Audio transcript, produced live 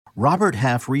Robert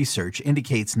Half research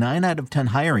indicates 9 out of 10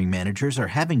 hiring managers are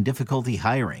having difficulty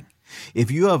hiring.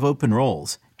 If you have open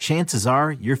roles, chances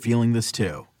are you're feeling this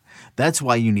too. That's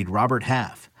why you need Robert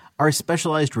Half. Our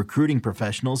specialized recruiting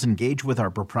professionals engage with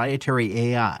our proprietary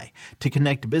AI to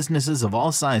connect businesses of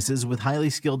all sizes with highly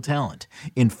skilled talent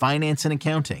in finance and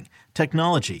accounting,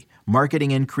 technology,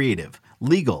 marketing and creative,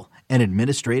 legal, and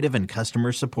administrative and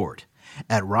customer support.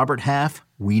 At Robert Half,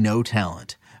 we know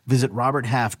talent. Visit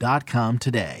roberthalf.com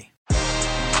today.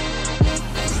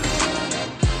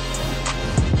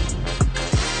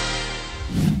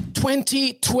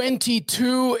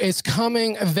 "2022 is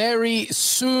coming very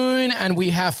soon, and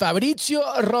we have Fabrizio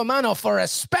Romano for a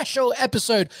special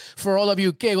episode for all of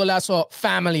you Que Golazo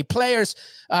family players.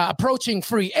 Approaching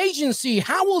free agency,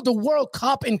 how will the World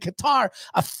Cup in Qatar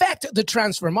affect the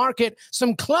transfer market?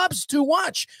 Some clubs to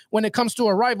watch when it comes to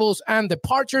arrivals and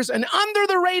departures, and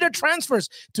under-the-radar transfers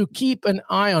to keep an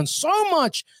eye on. So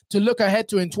much to look ahead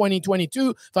to in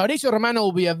 2022. Fabrizio Romano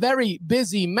will be a very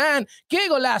busy man. Que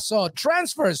Golazo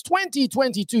Transfers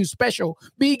 2022 special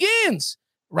begins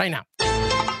right now.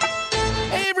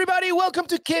 Hey everybody, welcome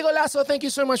to Que Golazo. Thank you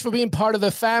so much for being part of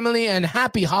the family, and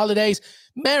happy holidays.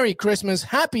 Merry Christmas,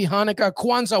 happy Hanukkah,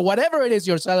 Kwanzaa, whatever it is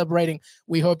you're celebrating.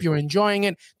 We hope you're enjoying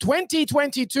it.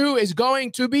 2022 is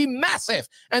going to be massive.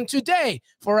 And today,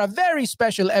 for a very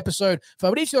special episode,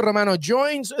 Fabrizio Romano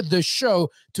joins the show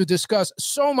to discuss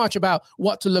so much about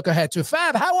what to look ahead to.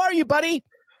 Fab, how are you, buddy?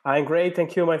 I'm great.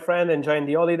 Thank you, my friend. Enjoying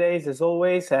the holidays as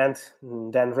always, and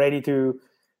then ready to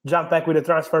jump back with the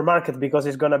transfer market because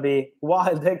it's going to be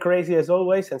wild and crazy as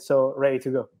always, and so ready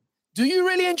to go. Do you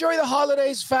really enjoy the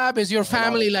holidays, Fab? Is your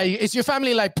family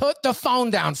like, put the phone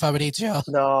down, Fabrizio?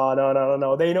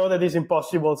 No. They know that it's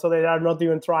impossible, so they are not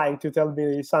even trying to tell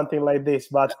me something like this.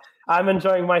 But I'm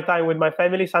enjoying my time with my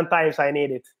family. Sometimes I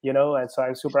need it, and so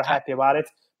I'm super happy about it.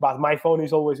 But my phone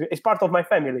is always—it's part of my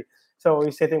family. So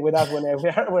he's sitting with us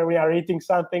when we are eating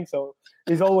something. So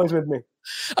he's always with me.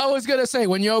 I was going to say,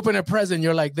 when you open a present,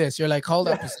 you're like this. You're like, hold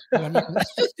up.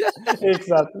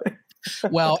 Exactly.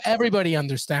 Well, everybody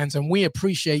understands, and we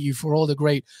appreciate you for all the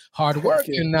great hard work.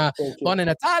 And Buon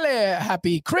Natale,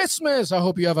 happy Christmas. I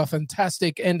hope you have a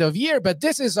fantastic end of year. But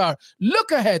this is our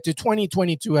look ahead to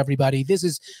 2022, everybody. This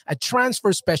is a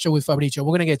transfer special with Fabrizio.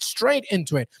 We're going to get straight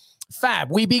into it.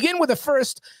 Fab, we begin with the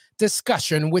first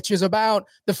discussion, which is about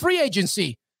the free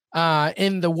agency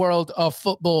in the world of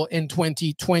football in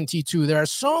 2022. There are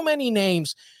so many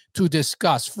names to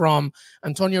discuss, from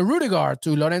Antonio Rudiger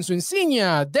to Lorenzo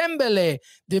Insigne, Dembele,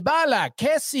 Dybala,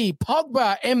 Kessie,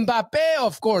 Pogba, Mbappe,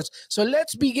 of course. So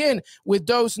let's begin with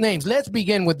those names. Let's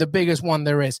begin with the biggest one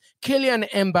there is, Kylian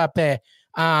Mbappe.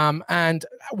 And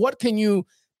what can you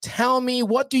tell me?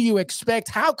 What do you expect?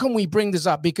 How can we bring this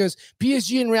up? Because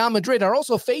PSG and Real Madrid are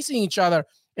also facing each other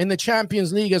in the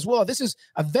Champions League as well. This is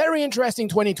a very interesting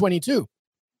 2022.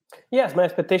 Yes, my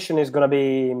expectation is going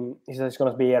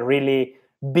to be a really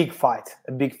big fight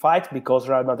because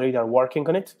Real Madrid are working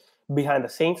on it behind the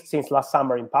scenes since last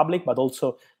summer in public, but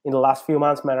also in the last few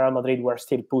months, Real Madrid were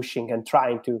still pushing and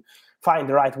trying to find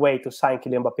the right way to sign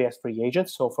Kylian Mbappe as free agent.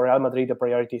 So for Real Madrid, the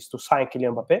priority is to sign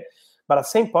Kylian Mbappe. But at the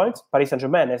same point, Paris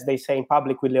Saint-Germain, as they say in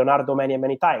public with Leonardo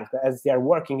many times, as they are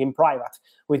working in private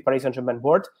with Paris Saint-Germain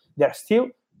board, they're still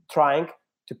trying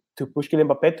to push Kylian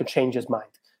Mbappe to change his mind.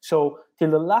 So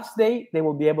till the last day, they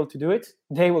will be able to do it.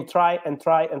 They will try to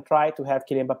have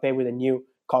Kylian Mbappe with a new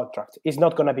contract. It's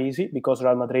not going to be easy because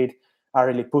Real Madrid are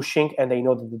really pushing and they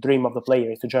know that the dream of the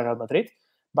player is to join Real Madrid.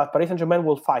 But Paris Saint-Germain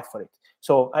will fight for it.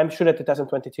 So I'm sure that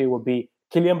 2022 will be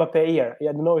Kylian Mbappe year.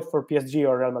 I don't know if for PSG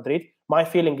or Real Madrid. My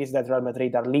feeling is that Real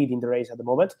Madrid are leading the race at the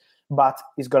moment, but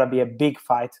it's going to be a big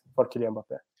fight for Kylian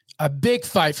Mbappe. A big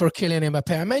fight for Kylian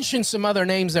Mbappe. I mentioned some other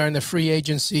names there in the free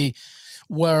agency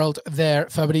world there,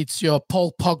 Fabrizio.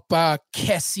 Paul Pogba,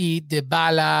 Kessie,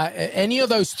 Dybala. Any of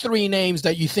those three names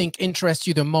that you think interest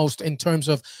you the most in terms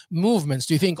of movements?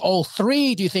 Do you think all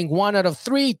three? Do you think one out of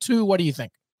three? Two? What do you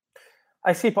think?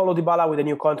 I see Paulo Dybala with a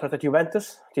new contract at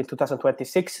Juventus till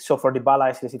 2026. So for Dybala,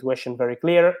 I see the situation very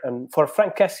clear. And for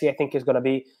Franck Kessie, I think it's going to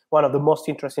be one of the most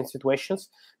interesting situations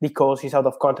because he's out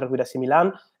of contract with AC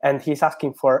Milan and he's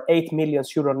asking for 8 million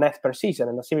euro net per season.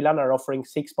 And AC Milan are offering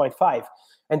 6.5.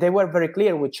 And they were very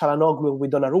clear with Çalhanoğlu,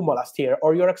 with Donnarumma last year,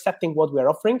 or you're accepting what we're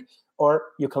offering, or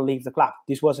you can leave the club.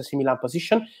 This was AC Milan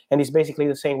position, and it's basically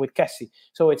the same with Kessie.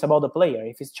 So it's about the player.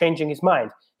 If he's changing his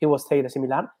mind, he will stay at AC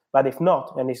Milan. But if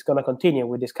not, and he's going to continue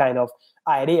with this kind of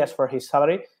ideas for his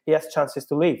salary, he has chances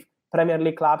to leave Premier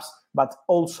League clubs, but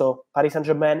also Paris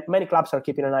Saint-Germain. Many clubs are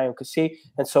keeping an eye on Kessie.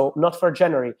 And so not for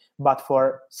January, but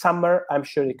for summer, I'm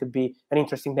sure it could be an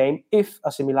interesting name if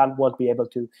AC Milan won't be able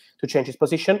to change his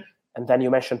position. And then you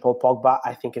mentioned Paul Pogba.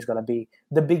 I think is going to be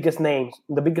the biggest name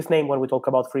when we talk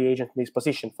about free agent in this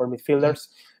position for midfielders,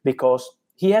 because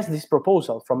he has this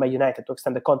proposal from Man United to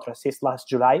extend the contract since last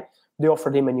July. They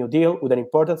offered him a new deal with an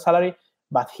important salary,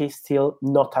 but he's still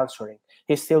not answering.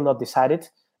 He's still not decided.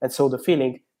 And so the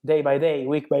feeling day by day,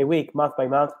 week by week, month by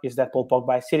month is that Paul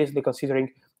Pogba is seriously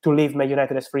considering to leave Man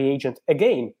United as free agent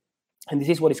again. And this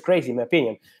is what is crazy, in my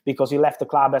opinion, because he left the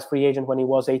club as free agent when he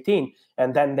was 18,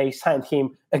 and then they signed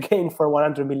him again for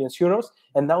 100 million euros,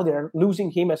 and now they're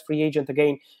losing him as free agent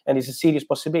again, and it's a serious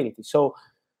possibility. So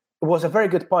it was a very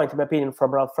good point, in my opinion,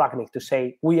 from Ralf Rangnick to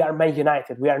say, we are Man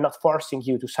United, we are not forcing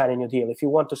you to sign a new deal. If you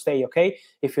want to stay, okay.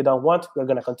 If you don't want, we're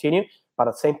going to continue. But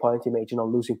at the same point, imagine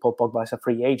losing Paul Pogba as a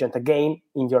free agent again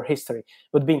in your history.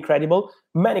 It would be incredible.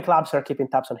 Many clubs are keeping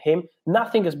tabs on him.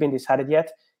 Nothing has been decided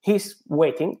yet. He's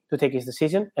waiting to take his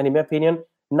decision. And in my opinion,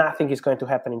 nothing is going to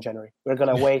happen in January. We're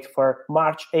going to wait for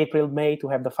March, April, May to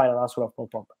have the final answer of Paul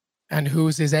Pogba. And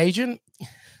who's his agent?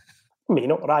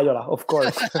 Mino Raiola, of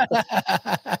course.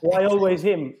 Why always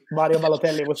him? Mario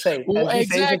Balotelli would say. And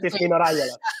his agent is Mino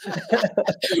Raiola.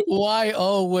 Why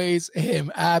always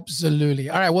him? Absolutely.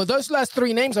 All right. Well, those last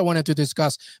three names I wanted to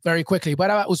discuss very quickly. What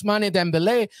about Ousmane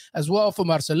Dembele as well for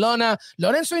Barcelona?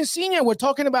 Lorenzo Insigne, we're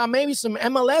talking about maybe some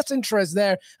MLS interest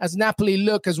there as Napoli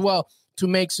look as well to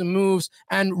make some moves.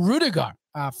 And Rudiger,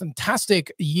 a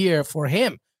fantastic year for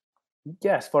him.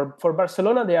 Yes, for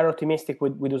Barcelona, they are optimistic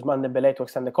with Ousmane Dembele to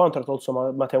extend the contract.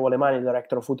 Also, Matteo Alemany,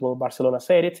 director of football Barcelona,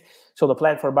 said it. So the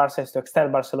plan for Barca is to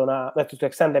extend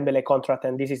Dembele contract,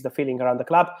 and this is the feeling around the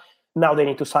club. Now they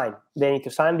need to sign. They need to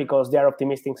sign because they are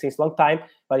optimistic since a long time,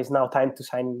 but it's now time to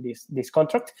sign this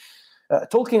contract.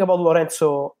 Talking about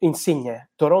Lorenzo Insigne,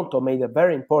 Toronto made a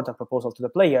very important proposal to the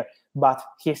player, but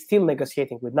he is still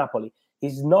negotiating with Napoli.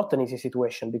 It's not an easy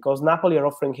situation because Napoli are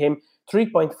offering him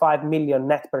 3.5 million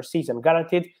net per season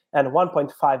guaranteed and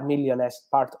 1.5 million as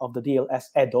part of the deal as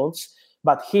add-ons.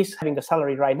 But he's having a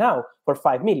salary right now for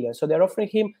 5 million. So they're offering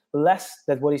him less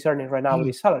than what he's earning right now with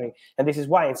his salary. And this is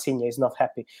why Insigne is not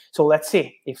happy. So let's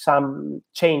see if some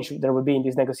change there will be in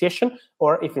this negotiation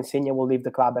or if Insigne will leave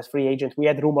the club as free agent. We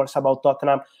had rumors about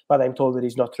Tottenham, but I'm told that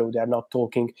it's not true. They are not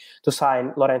talking to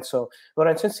sign Lorenzo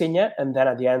Insigne. And then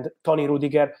at the end, Toni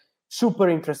Rudiger. Super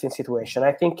interesting situation.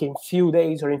 I think in few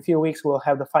days or in few weeks, we'll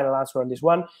have the final answer on this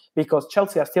one because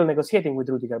Chelsea are still negotiating with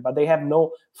Rudiger, but they have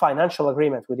no financial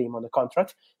agreement with him on the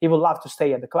contract. He would love to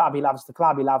stay at the club. He loves the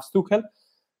club. He loves Tuchel,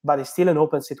 but it's still an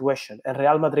open situation. And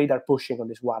Real Madrid are pushing on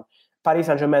this one. Paris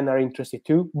Saint-Germain are interested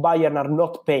too. Bayern are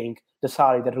not paying the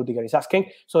salary that Rudiger is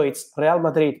asking. So it's Real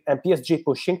Madrid and PSG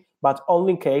pushing, but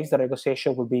only in case the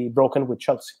negotiation will be broken with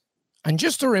Chelsea. And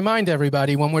just to remind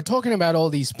everybody, when we're talking about all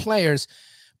these players,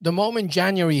 the moment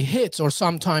January hits or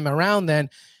sometime around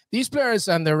then, these players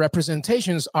and their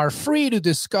representations are free to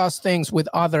discuss things with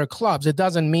other clubs. It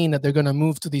doesn't mean that they're going to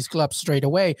move to these clubs straight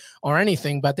away or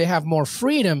anything, but they have more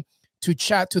freedom to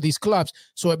chat to these clubs.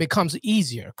 So it becomes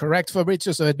easier, correct,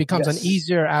 Fabrizio? So it becomes an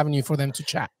easier avenue for them to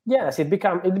chat. Yes, it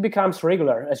becomes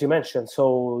regular, as you mentioned.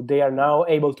 So they are now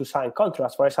able to sign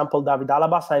contracts. For example, David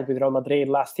Alaba signed with Real Madrid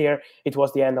last year. It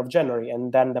was the end of January,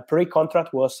 and then the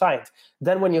pre-contract was signed.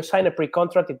 Then when you sign a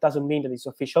pre-contract, it doesn't mean that it's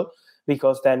official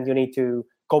because then you need to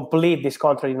complete this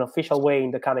contract in an official way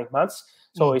in the coming months.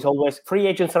 So it's always, free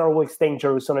agents are always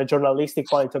dangerous on a journalistic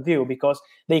point of view because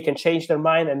they can change their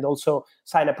mind and also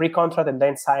sign a pre-contract and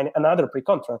then sign another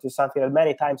pre-contract. It's something that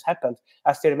many times happened.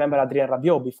 I still remember Adrien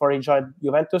Rabiot, before he joined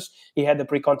Juventus, he had the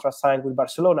pre-contract signed with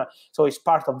Barcelona. So it's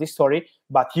part of this story,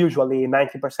 but usually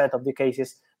 90% of the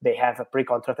cases, they have a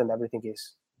pre-contract and everything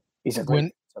is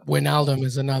agreed. Wijnaldum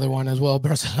is another one as well.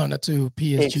 Barcelona to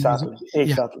PSG.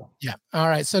 Exactly. Yeah. All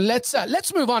right. So let's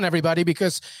move on, everybody,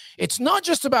 because it's not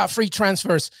just about free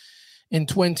transfers in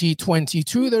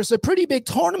 2022. There's a pretty big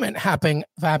tournament happening,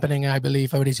 I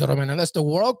believe, Fabrizio Romano, and that's the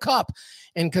World Cup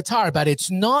in Qatar. But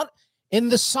it's not in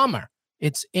the summer.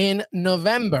 It's in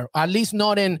November, at least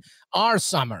not in our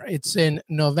summer. It's in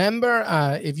November.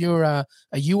 If you're a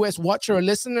U.S. watcher or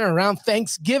listener, around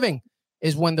Thanksgiving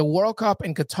is when the World Cup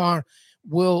in Qatar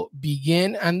will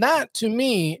begin. And that, to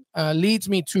me, leads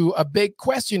me to a big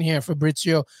question here,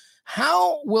 Fabrizio.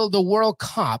 How will the World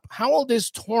Cup, how will this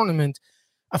tournament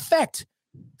affect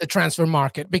the transfer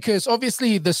market? Because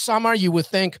obviously the summer, you would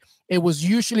think it was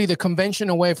usually the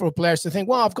conventional way for players to think,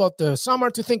 well, I've got the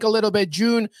summer to think a little bit,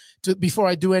 June, before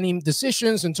I do any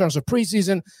decisions in terms of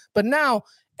preseason. But now,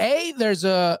 there's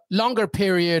a longer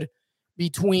period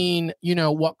between,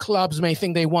 what clubs may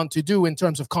think they want to do in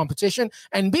terms of competition.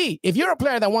 And B, if you're a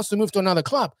player that wants to move to another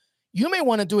club, you may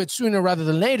want to do it sooner rather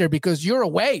than later because you're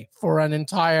away for an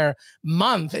entire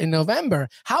month in November.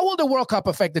 How will the World Cup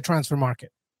affect the transfer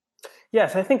market?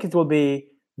 Yes, I think it will be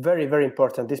very, very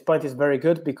important. This point is very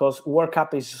good because World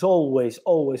Cup is always,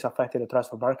 always affecting the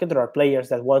transfer market. There are players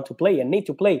that want to play and need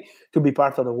to play to be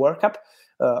part of the World Cup.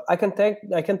 I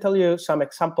can tell you some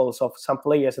examples of some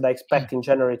players that I expect in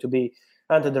January to be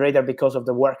under the radar because of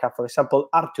the World Cup. For example,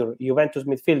 Arthur, Juventus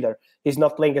midfielder, he's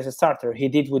not playing as a starter. He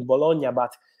did with Bologna,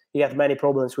 but he had many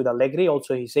problems with Allegri.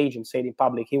 Also, his agent said in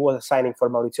public he was signing for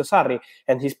Maurizio Sarri,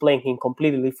 and he's playing in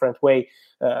completely different way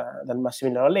than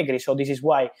Massimiliano Allegri. So this is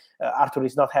why Arthur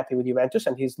is not happy with Juventus,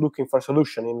 and he's looking for a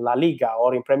solution in La Liga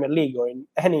or in Premier League or in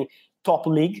any top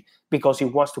league because he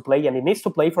wants to play and he needs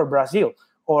to play for Brazil.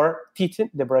 Or Tite,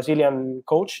 the Brazilian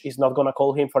coach, is not going to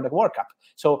call him for the World Cup.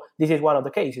 So this is one of the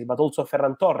cases. But also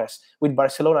Ferran Torres, with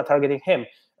Barcelona targeting him.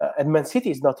 At Man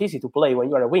City, it's not easy to play when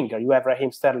you are a winger. You have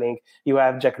Raheem Sterling, you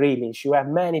have Jack Grealish, you have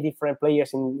many different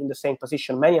players in the same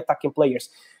position, many attacking players.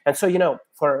 And so,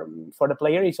 for the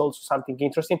player, it's also something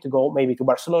interesting to go maybe to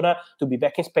Barcelona, to be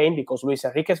back in Spain, because Luis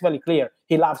Enrique is very clear.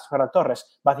 He loves Ferran Torres,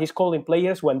 but he's calling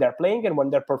players when they're playing and when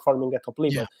they're performing at top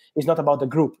level. Yeah. It's not about the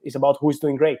group. It's about who is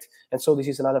doing great. And so this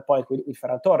is another point with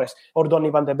Ferran Torres. Or Donny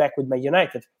van de Beek with Man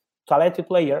United. Talented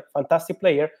player, fantastic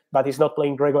player, but he's not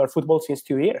playing regular football since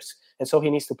 2 years. And so he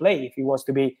needs to play if he wants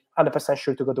to be 100%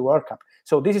 sure to go to World Cup.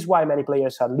 So this is why many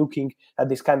players are looking at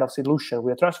this kind of solution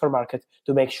with a transfer market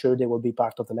to make sure they will be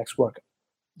part of the next World Cup.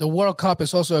 The World Cup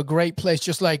is also a great place,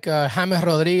 just like James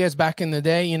Rodriguez back in the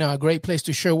day, a great place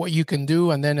to show what you can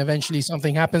do, and then eventually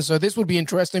something happens. So this would be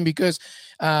interesting because,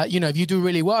 if you do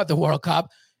really well at the World Cup,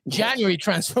 January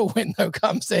transfer window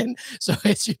comes in, so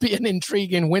it should be an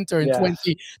intriguing winter in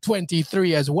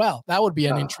 2023 as well. That would be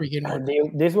an intriguing one.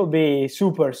 This will be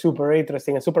super, super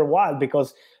interesting and super wild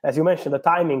because, as you mentioned, the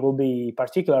timing will be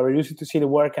particular. We're used to see the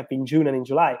World Cup in June and in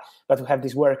July, but we have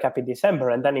this World Cup in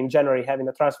December, and then in January having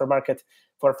the transfer market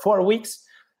for 4 weeks.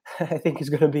 I think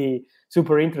it's going to be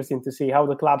super interesting to see how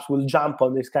the clubs will jump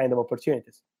on this kind of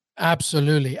opportunities.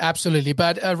 Absolutely.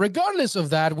 But regardless of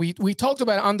that, we talked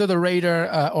about under the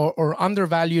radar or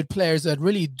undervalued players that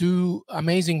really do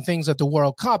amazing things at the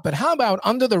World Cup. But how about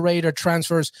under the radar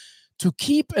transfers to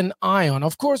keep an eye on?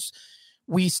 Of course,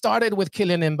 we started with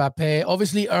Kylian Mbappe.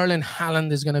 Obviously, Erling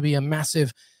Haaland is going to be a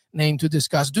massive name to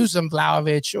discuss. Dusan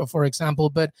Vlahovic, for example.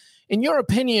 But in your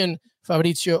opinion,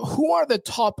 Fabrizio, who are the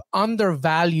top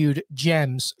undervalued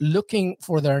gems looking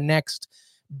for their next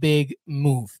big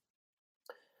move?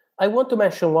 I want to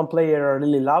mention one player I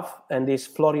really love, and this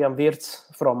Florian Wirtz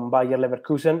from Bayer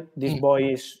Leverkusen. This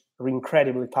boy is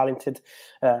incredibly talented.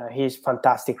 He's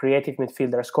fantastic, creative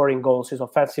midfielder, scoring goals. He's an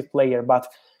offensive player, but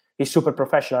he's super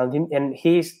professional. And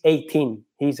he's 18.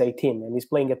 He's 18, and he's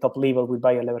playing at top level with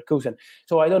Bayer Leverkusen.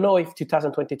 So I don't know if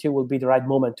 2022 will be the right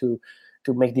moment to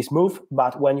make this move,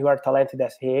 but when you are talented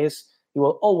as he is, you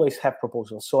will always have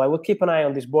proposals. So I will keep an eye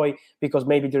on this boy because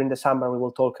maybe during the summer we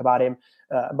will talk about him.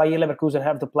 Bayer Leverkusen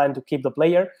have the plan to keep the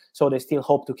player, so they still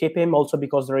hope to keep him, also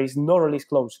because there is no release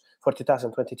clause for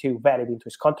 2022 valid into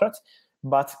his contract.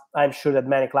 But I'm sure that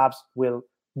many clubs will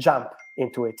jump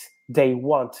into it. They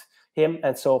want him,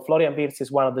 and so Florian Wirtz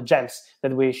is one of the gems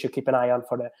that we should keep an eye on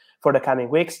for the coming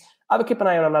weeks. I will keep an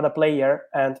eye on another player,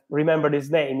 and remember this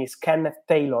name is Kenneth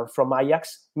Taylor from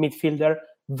Ajax, midfielder.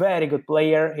 Very good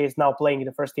player. He's now playing in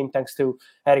the first team thanks to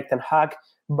Erik ten Hag.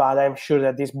 But I'm sure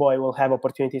that this boy will have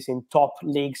opportunities in top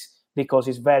leagues because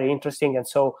he's very interesting. And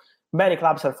so many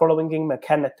clubs are following him.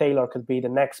 Kenneth Taylor could be the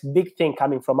next big thing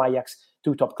coming from Ajax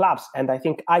to top clubs. And I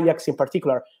think Ajax in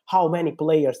particular, how many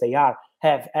players they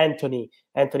have Anthony.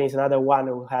 Anthony is another one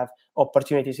who have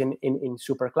opportunities in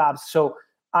super clubs. So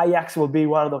Ajax will be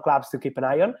one of the clubs to keep an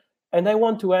eye on. And I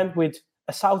want to end with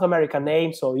a South American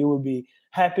name, so you will be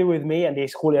happy with me, and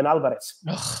it's Julian Alvarez.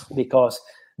 Because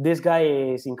this guy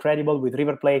is incredible with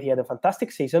River Plate. He had a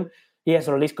fantastic season. He has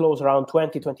a release clause around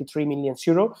 23 million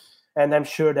euro. And I'm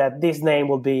sure that this name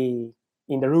will be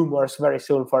in the rumors very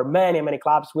soon for many, many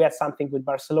clubs. We had something with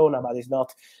Barcelona, but it's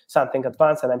not something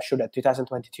advanced. And I'm sure that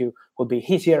 2022 will be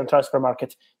his year on transfer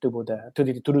market to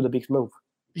do the big move.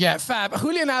 Yeah, Fab.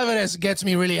 Julian Alvarez gets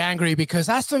me really angry because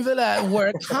Aston Villa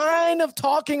were kind of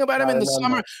talking about him in the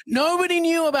summer. Nobody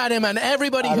knew about him, and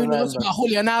everybody who knows about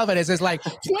Julian Alvarez is like,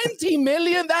 20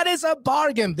 million? That is a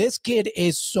bargain. This kid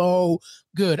is so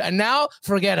good. And now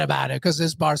forget about it because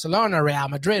it's Barcelona, Real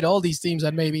Madrid, all these teams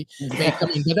that maybe may come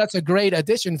in. But that's a great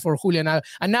addition for Julian Alvarez.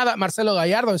 And now that Marcelo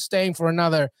Gallardo is staying for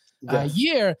another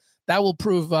year, that will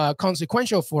prove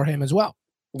consequential for him as well.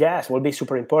 Yes, will be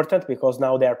super important because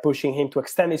now they are pushing him to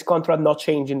extend his contract, not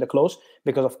changing the clause,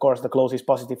 because of course the clause is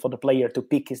positive for the player to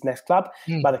pick his next club,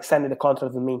 but extending the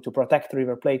contract would mean to protect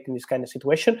River Plate in this kind of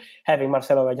situation. Having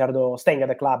Marcelo Gallardo staying at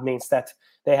the club means that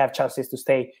they have chances to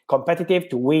stay competitive,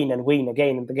 to win and win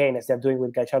again and again, as they're doing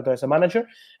with Gallardo as a manager.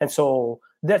 And so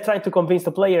they're trying to convince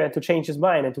the player and to change his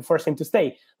mind and to force him to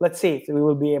stay. Let's see if we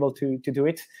will be able to do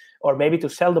it, or maybe to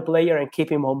sell the player and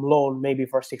keep him on loan maybe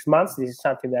for 6 months. This is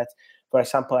something that, for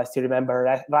example, I still remember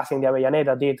Racing de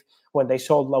Avellaneda did when they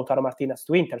sold Lautaro Martinez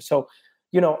to Inter. So,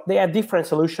 they have different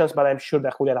solutions, but I'm sure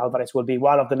that Julian Alvarez will be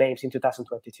one of the names in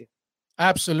 2022.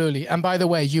 Absolutely. And by the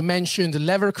way, you mentioned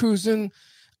Leverkusen,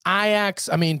 Ajax.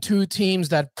 I mean, two teams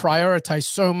that prioritize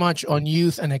so much on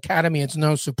youth and academy. It's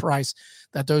no surprise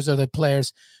that those are the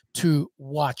players to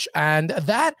watch. And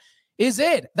that is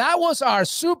it. That was our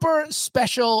super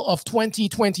special of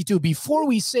 2022. Before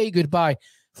we say goodbye,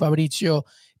 Fabrizio,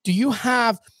 do you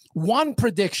have one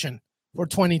prediction for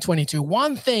 2022?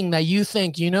 One thing that you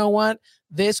think, you know what,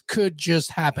 this could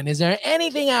just happen? Is there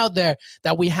anything out there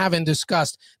that we haven't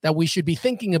discussed that we should be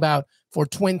thinking about for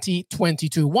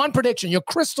 2022? One prediction, your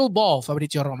crystal ball,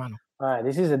 Fabrizio Romano.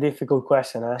 This is a difficult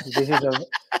question.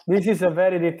 This is a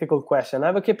very difficult question.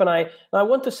 I will keep an eye. I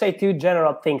want to say two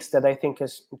general things that I think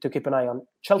is to keep an eye on.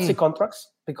 Chelsea contracts,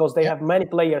 because they have many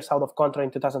players out of contract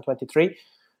in 2023.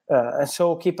 And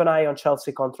so keep an eye on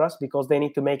Chelsea contracts because they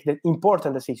need to make the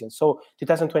important decisions. So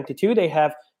 2022, they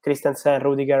have Christensen,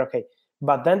 Rudiger, okay.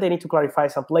 But then they need to clarify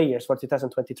some players for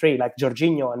 2023, like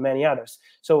Jorginho and many others.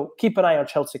 So keep an eye on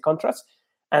Chelsea contracts.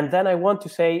 And then I want to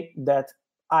say that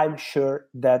I'm sure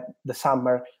that the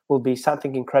summer will be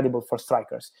something incredible for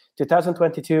strikers.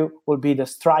 2022 will be the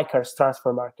strikers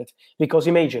transfer market. Because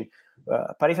imagine,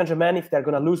 Paris Saint-Germain, if they're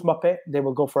going to lose Mbappé, they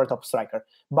will go for a top striker.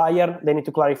 Bayern, they need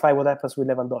to clarify what happens with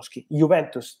Lewandowski.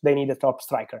 Juventus, they need a top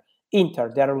striker.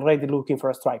 Inter, they're already looking for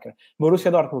a striker.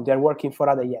 Borussia Dortmund, they're working for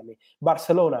Adeyemi.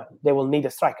 Barcelona, they will need a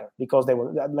striker because they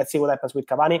will. Let's see what happens with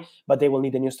Cavani, but they will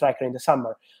need a new striker in the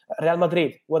summer. Real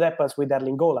Madrid, what happens with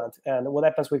Erling Haaland and what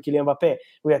happens with Kylian Mbappé?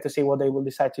 We have to see what they will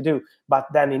decide to do. But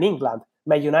then in England,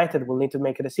 Man United will need to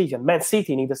make a decision. Man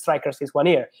City need a striker since 1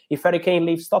 year. If Harry Kane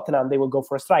leaves Tottenham, they will go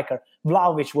for a striker.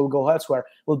 Vlahovic will go elsewhere.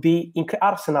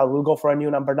 Arsenal will go for a new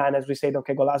number 9, as we said on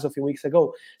Que Golazo a few weeks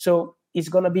ago. So it's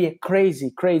going to be a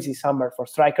crazy, crazy summer for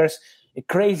strikers, a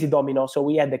crazy domino. So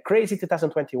we had the crazy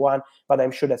 2021, but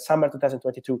I'm sure that summer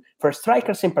 2022, for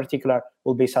strikers in particular,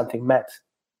 will be something mad.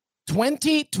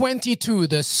 2022,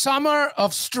 the summer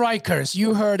of strikers.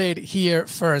 You heard it here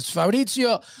first.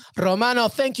 Fabrizio Romano,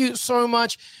 thank you so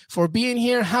much for being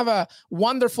here. Have a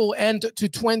wonderful end to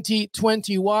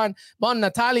 2021. Bon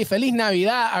Natale, Feliz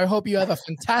Navidad. I hope you have a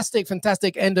fantastic,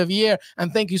 fantastic end of year.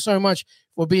 And thank you so much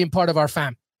for being part of our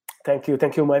fam. Thank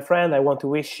you, my friend. I want to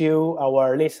wish you,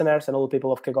 our listeners, and all the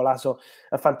people of Que Golazo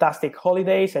a fantastic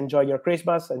holidays. Enjoy your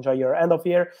Christmas, enjoy your end of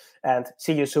year, and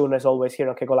see you soon, as always, here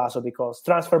on Que Golazo, because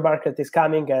transfer market is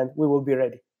coming and we will be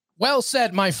ready. Well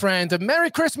said, my friend. Merry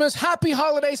Christmas, happy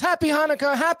holidays, happy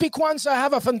Hanukkah, happy Kwanzaa.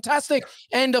 Have a fantastic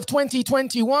end of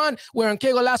 2021. We're on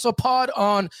Que Golazo Pod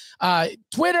on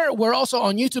Twitter. We're also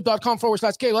on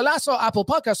youtube.com/Que Golazo, Apple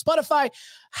Podcast, Spotify.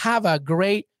 Have a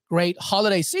great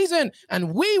holiday season,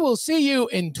 and we will see you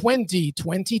in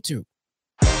 2022.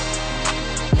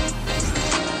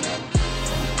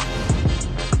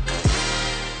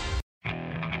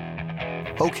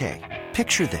 Okay,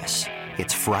 picture this.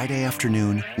 It's Friday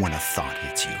afternoon when a thought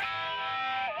hits you.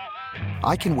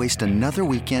 I can waste another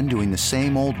weekend doing the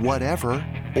same old whatever,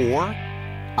 or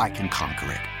I can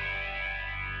conquer it.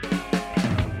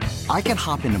 I can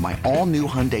hop into my all-new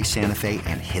Hyundai Santa Fe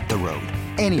and hit the road.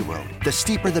 Any road. The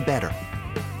steeper, the better.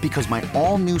 Because my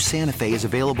all-new Santa Fe is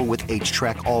available with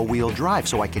H-Track all-wheel drive,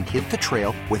 so I can hit the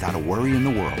trail without a worry in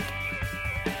the world.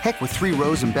 Heck, with 3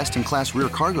 rows and best-in-class rear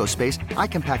cargo space, I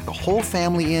can pack the whole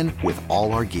family in with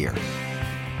all our gear.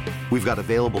 We've got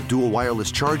available dual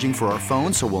wireless charging for our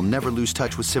phones, so we'll never lose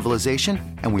touch with civilization,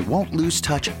 and we won't lose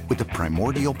touch with the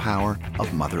primordial power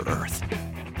of Mother Earth.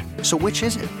 So which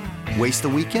is it? Waste the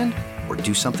weekend or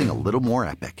do something a little more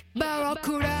epic?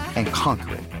 And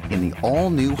conquer it in the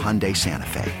all-new Hyundai Santa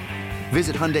Fe.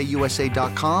 Visit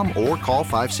HyundaiUSA.com or call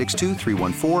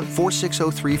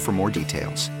 562-314-4603 for more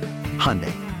details.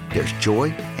 Hyundai, there's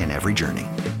joy in every journey.